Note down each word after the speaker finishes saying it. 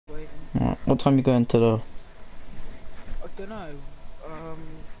What time you going to the? I don't know.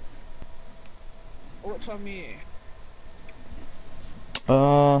 What time are you?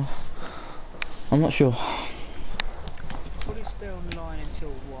 Uh, I'm not sure. Probably stay online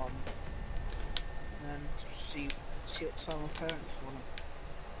until 1, and then see what time my parents wanna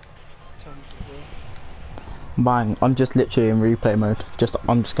tell me to do. Bang! I'm just literally in replay mode.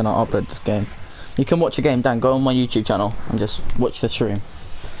 I'm just gonna upload this game. You can watch a game, Dan. Go on my YouTube channel and just watch the stream.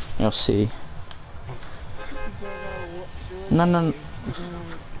 You'll see. What's your No, no, name?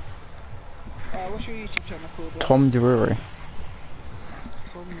 What's your YouTube channel called? Tom Drury.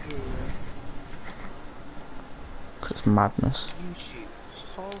 Tom Duo. It's madness. YouTube.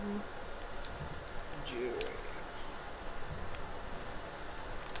 Tom Duo.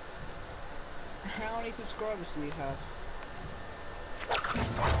 How many subscribers do you have?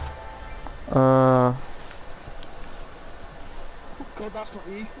 Uh, Oh God, that's not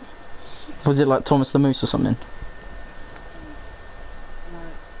you. was it like Thomas the Moose or something? No.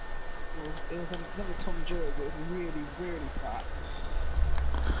 Well, it was another Tom Duo, but it was really, really fat.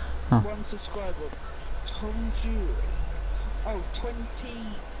 Huh. 1 subscriber. Tom Duo. Oh, 20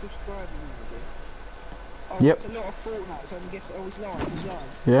 subscribers maybe. Oh, Yep. it's a lot of Fortnite, so I guess, oh, he's live, he's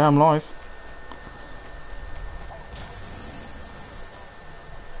live. Yeah, I'm live.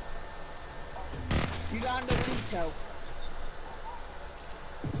 You landed a retail.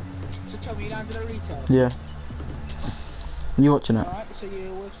 So tell me, you landed a retail. Yeah. You watching it? Alright, so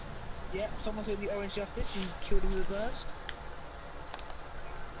you're with... Yep, someone's with the Orange Justice, you killed him with a burst.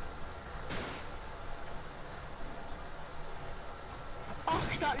 Oh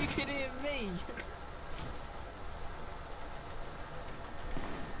crap, you could hear me!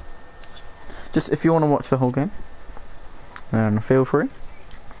 Just if you want to watch the whole game, then feel free.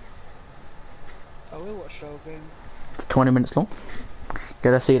 I will watch the whole game. It's 20 minutes long.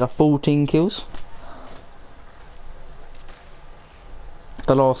 Get to see the 14 kills.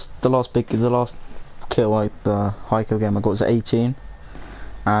 The last kill, like the high kill game I got was at 18,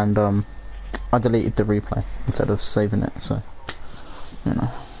 and I deleted the replay instead of saving it. So, you know.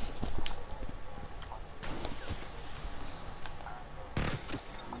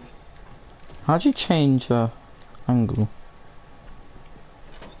 How'd you change the angle?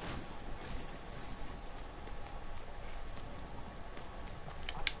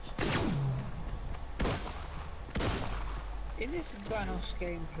 In this Thanos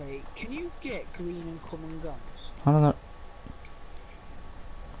gameplay, can you get green and common guns? I don't know.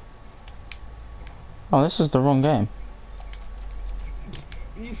 Oh, this is the wrong game.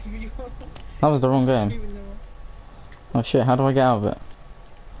 That was the wrong game. Oh shit, how do I get out of it?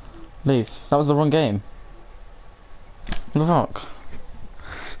 Leave. That was the wrong game. What the fuck?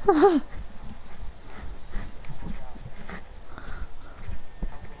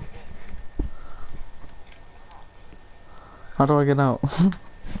 How do I get out?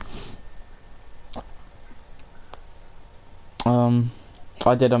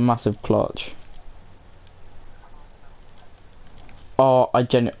 I did a massive clutch. Oh,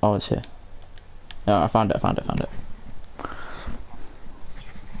 oh, it's here. Yeah, I found it. It's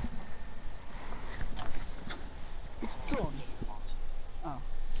gone.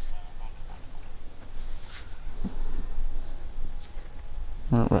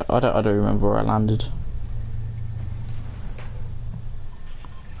 Oh. I don't remember where I landed.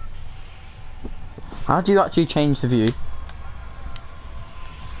 How do you actually change the view?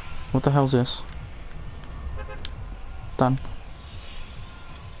 What the hell's this? Done.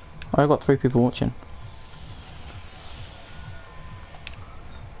 I got 3 people watching.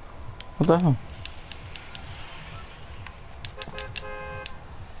 What the hell?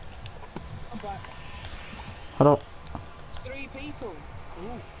 I'm back. How do 3 people.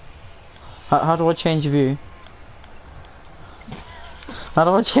 Ooh. how do I change the view? How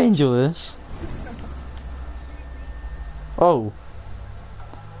do I change all this? Oh.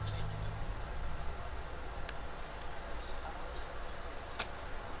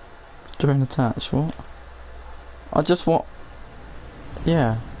 During attach, what? I just want...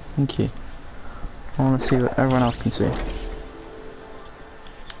 Yeah, thank you. I want to see what everyone else can see.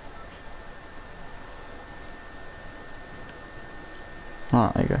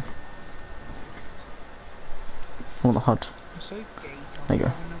 Alright, there you go. I want the HUD. I'm so gay, There you go.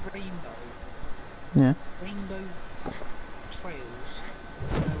 having a rainbow. Yeah. Rainbow trails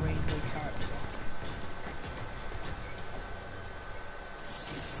and a rainbow character.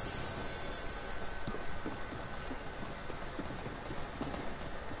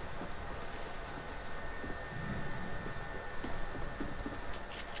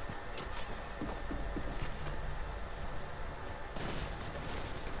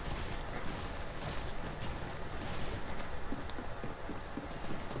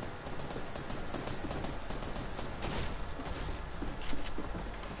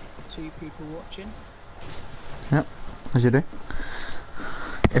 people watching. Yep, as you do.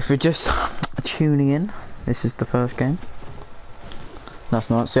 If you're just tuning in, this is the first game.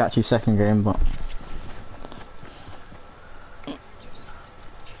 That's not, it's actually second game, but...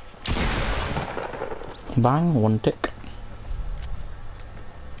 Bang, one tick.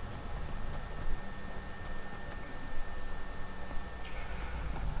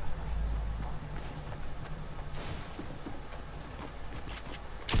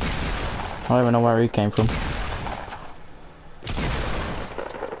 I don't even know where he came from.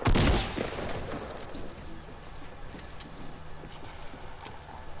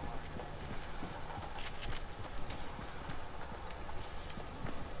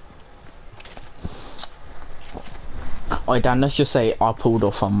 Alright Dan, let's just say I pulled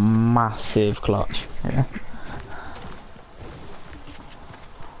off a massive clutch. Yeah.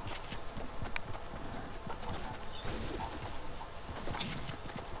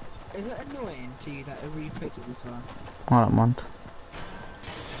 Is it annoying to you that it replays all the time? I don't mind.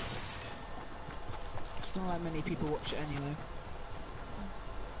 It's not like many people watch it anyway.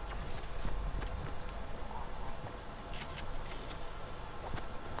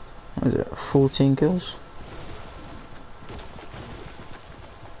 What is it, 14 kills?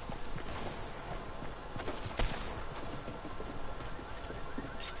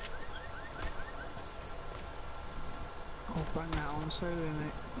 I'll bang that on solo,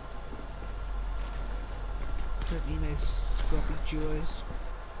 mate. Don't need no scrubby duos.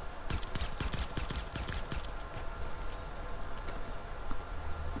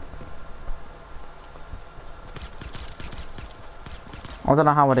 I don't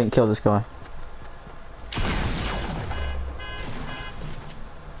know how I didn't kill this guy.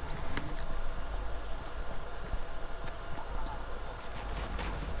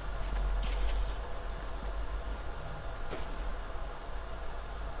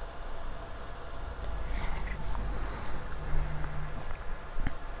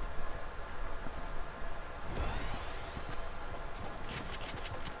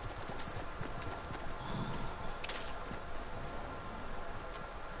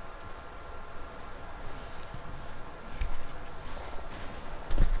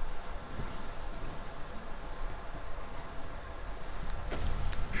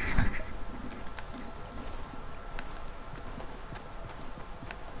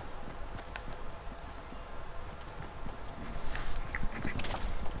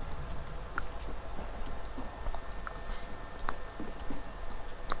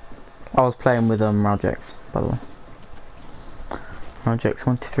 I was playing with Raljex, by the way. Raljex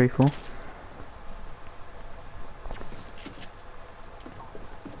 1, 2, 3, 4.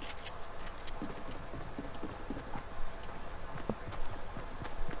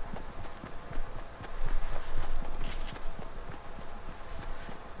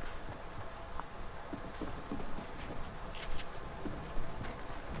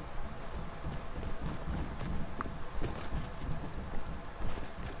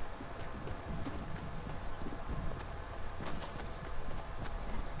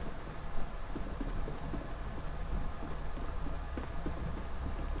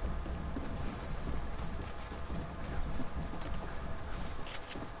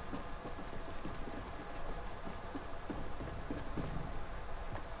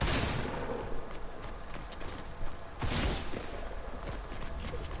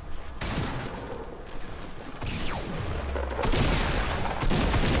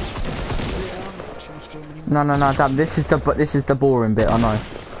 No, no, no, Dan. This is the boring bit. I know.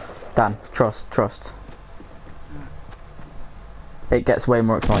 Dan, trust. It gets way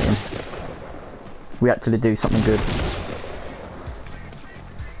more exciting. We actually do something good.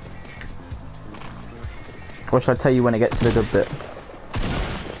 Or should I tell you when it gets to the good bit?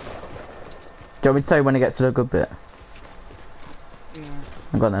 Do you want me to tell you when it gets to the good bit? Yeah.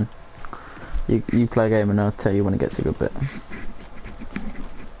 Go on then. You play a game and I'll tell you when it gets to the good bit.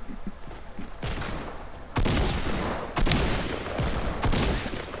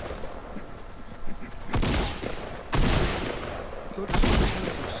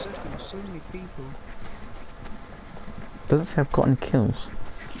 So many people. Doesn't say I've got any kills.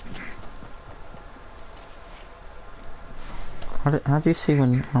 How do you see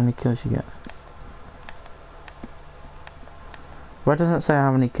how many kills you get? Why doesn't it say I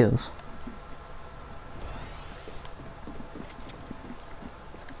have any kills?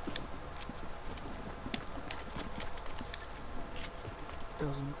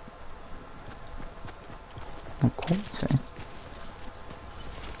 Doesn't. Not quite so.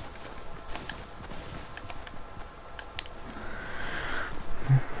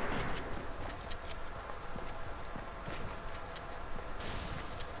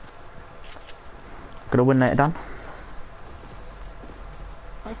 Gonna win later, Dan?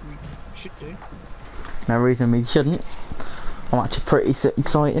 Hopefully, should do. No reason we shouldn't. I'm actually pretty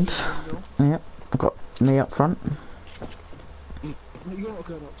excited. Yep, I've got me up front. You're not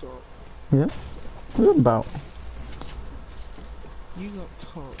going up top. Yeah. What about? You got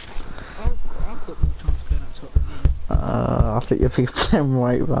top. I've got more chance of going up top than you. I think if you're playing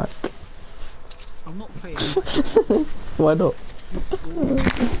right back. I'm not playing right. Why not?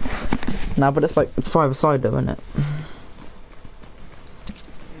 Nah, but it's like, it's five-a-side though, isn't it? Yeah.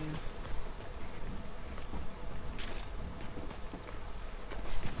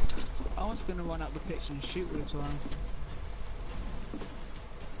 I was going to run up the pitch and shoot all the time.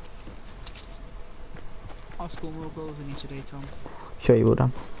 I'll score more goals than you today, Tom. Sure you will,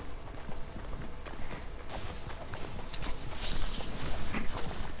 Dan.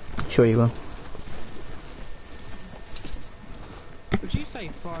 Sure you will. Would you say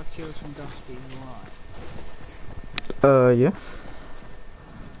 5 kills from Dusty is alright? Yeah.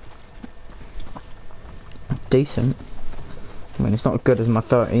 Decent. I mean, it's not as good as my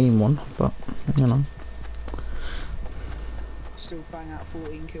 13 one, but, you know. Still bang out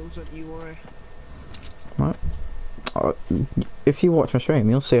 14 kills, don't you worry? Right. If you watch my stream,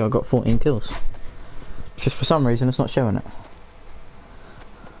 you'll see I got 14 kills. Just for some reason, it's not showing it.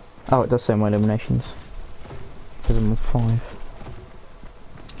 Oh, it does say my eliminations. Because I'm on 5.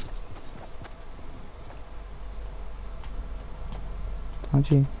 How'd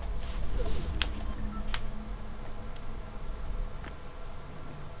you?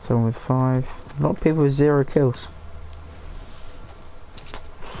 Someone with 5. A lot of people with 0 kills.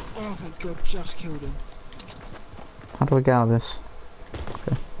 Oh thank god, just killed him. How do I get out of this?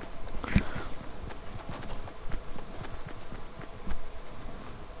 Okay.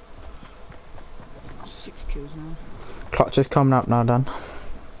 6 kills now. Clutch is coming up now, Dan.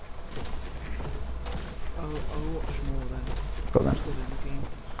 I'll watch more then. Got that. It's good in the game.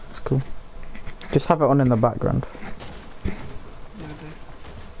 That's cool. Just have it on in the background. Yeah, I do.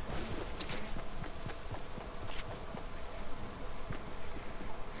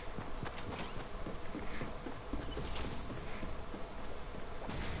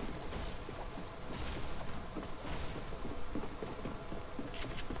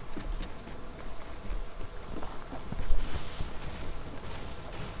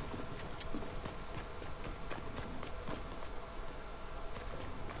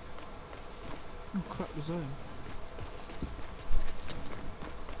 Oh, crack the zone.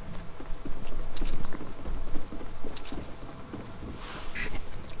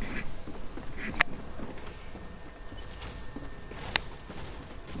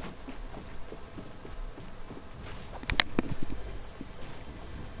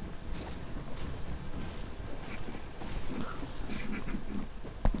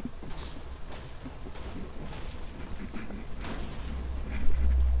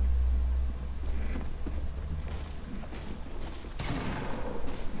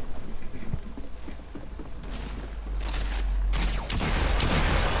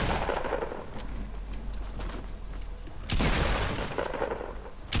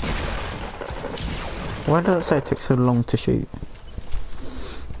 Why does it say it took so long to shoot?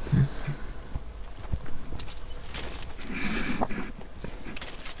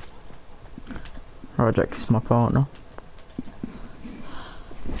 Project is my partner.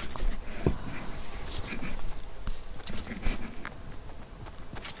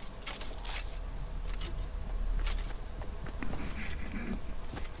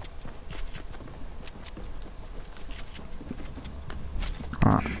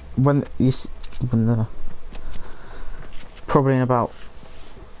 Alright, when the probably in about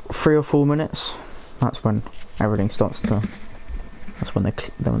 3 or 4 minutes, that's when everything starts to. That's when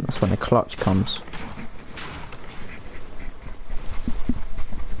the clutch comes.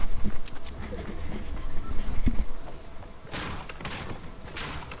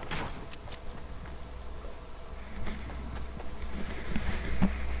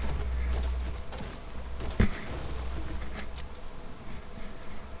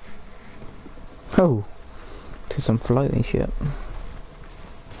 Oh, to some floating shit.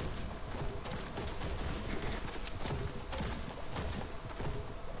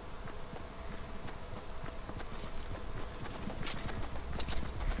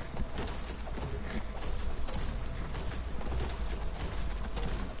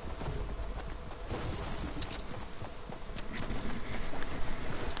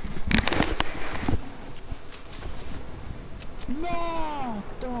 No!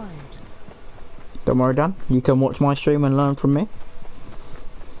 Died! Don't worry, Dan. You can watch my stream and learn from me.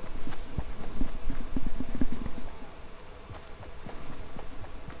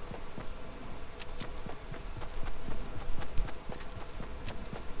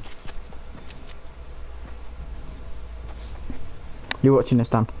 You watching this,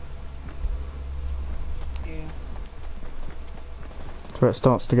 Dan? Yeah. That's where it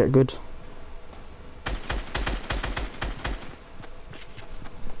starts to get good.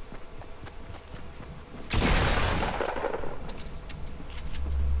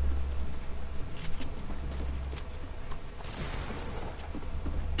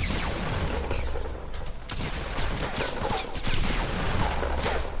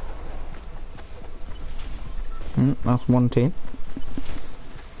 That's one team.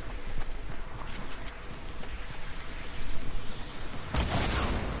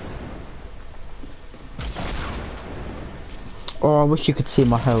 Oh, I wish you could see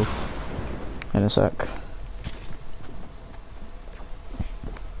my health in a sec.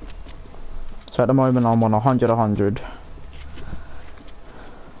 So at the moment I'm on 100.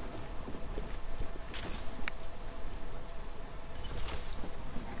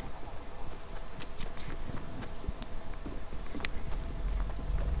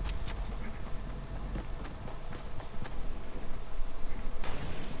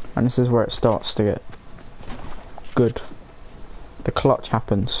 And this is where it starts to get good. The clutch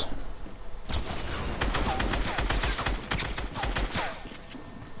happens.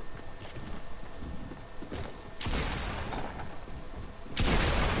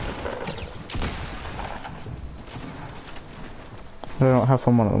 I don't know how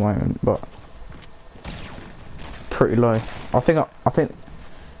far I'm on at the moment, but pretty low. I think,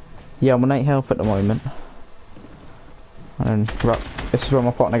 yeah, I'm on 8 health at the moment. And right, this is where my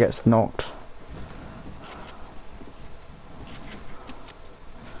partner gets knocked.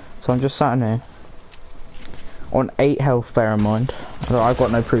 So I'm just sat in here on 8 health. Bear in mind, I've got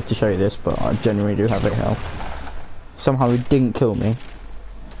no proof to show you this, but I genuinely do have 8 health. Somehow he didn't kill me.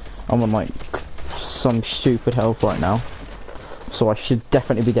 I'm on like some stupid health right now, so I should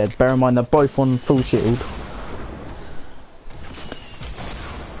definitely be dead. Bear in mind they're both on full shield.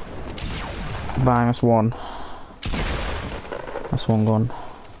 Bang, that's one. That's one gone.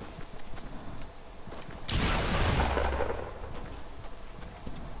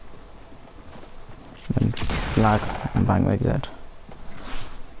 And lag and bang, they're dead.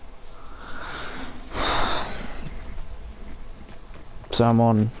 So I'm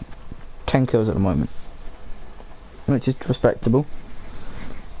on 10 kills at the moment, which is respectable.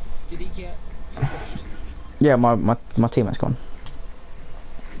 Did he get finished? Yeah, my teammate's gone.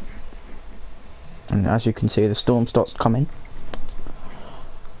 And as you can see, the storm starts to come in.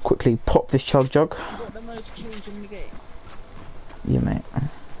 Quickly pop this chug jug. You got the most kills in the game. Yeah, mate.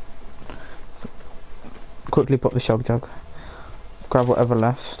 Quickly pop the chug jug. Grab whatever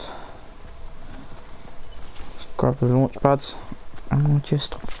left. Grab the launch pads. And we'll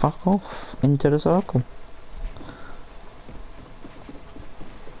just fuck off into the circle.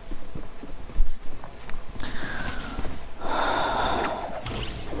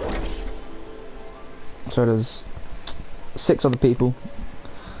 So there's 6 other people,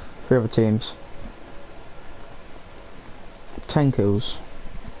 3 other teams, 10 kills.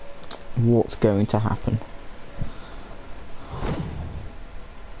 What's going to happen?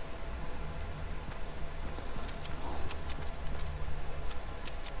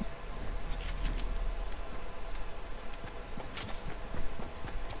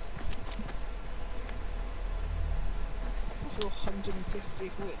 What's your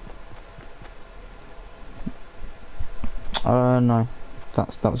 150th win? No,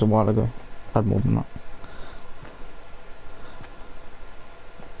 that was a while ago. I had more than that.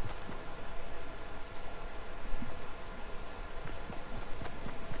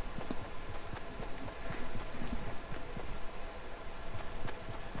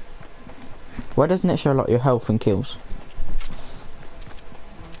 Why doesn't it show like your health and kills?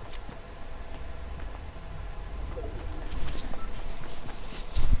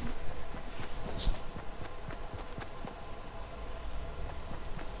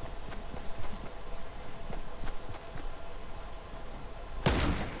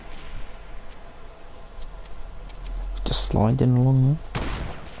 Just sliding along there.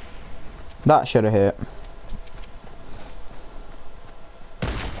 That should have hit.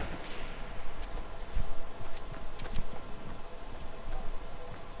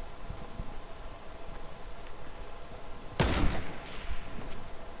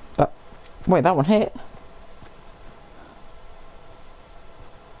 Wait, that one hit?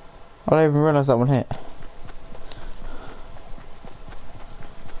 I don't even realise that one hit.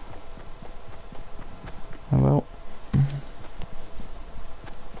 Oh well.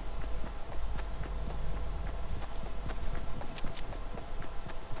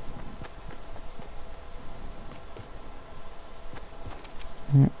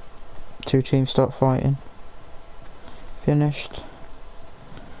 Two teams start fighting. Finished.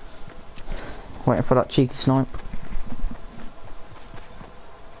 Waiting for that cheeky snipe.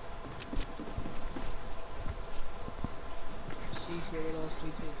 See who are the last two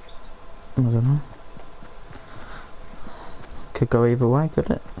teams. I don't know. Could go either way,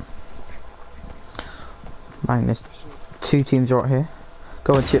 could it? Bang, there's 2 teams right here.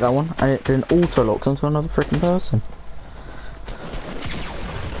 Go and shoot that one, and it then auto locks onto another freaking person.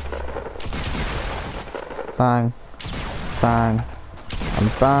 Bang, bang,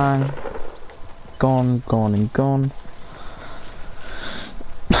 and bang. Gone, gone, and gone.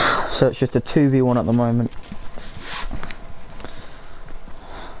 So it's just a 2v1 at the moment.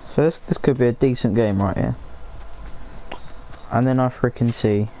 So this could be a decent game right here. And then I freaking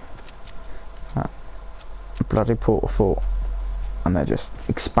see that bloody portal fort, and they're just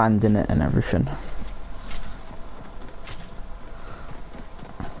expanding it and everything.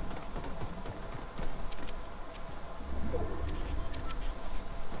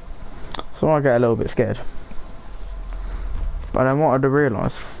 So I get a little bit scared. But then what I do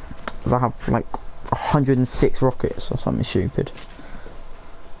realise is I have like 106 rockets or something stupid.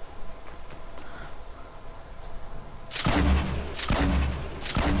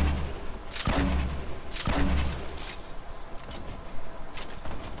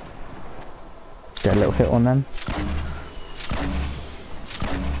 Get a little hit on them.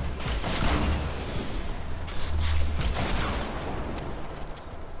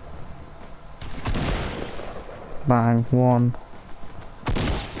 Bang, 1,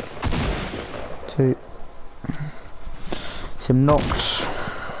 2. Some knocks.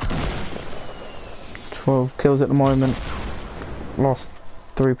 12 kills at the moment. Lost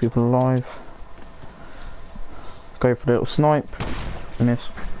 3 people alive. Go for the little snipe. Miss,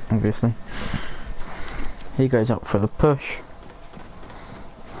 obviously. He goes up for the push.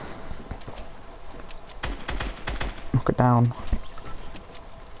 Knock it down.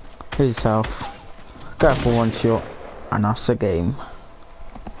 Hit his health. Go for 1 shot, and that's the game.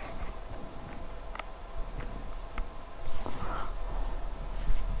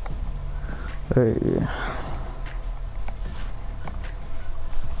 Hey.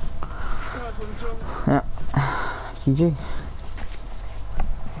 Yeah. GG.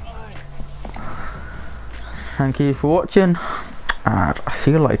 Thank you for watching, and I'll see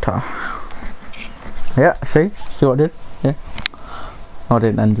you later. Yeah, see what I did? Yeah. I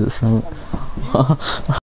didn't end it. So.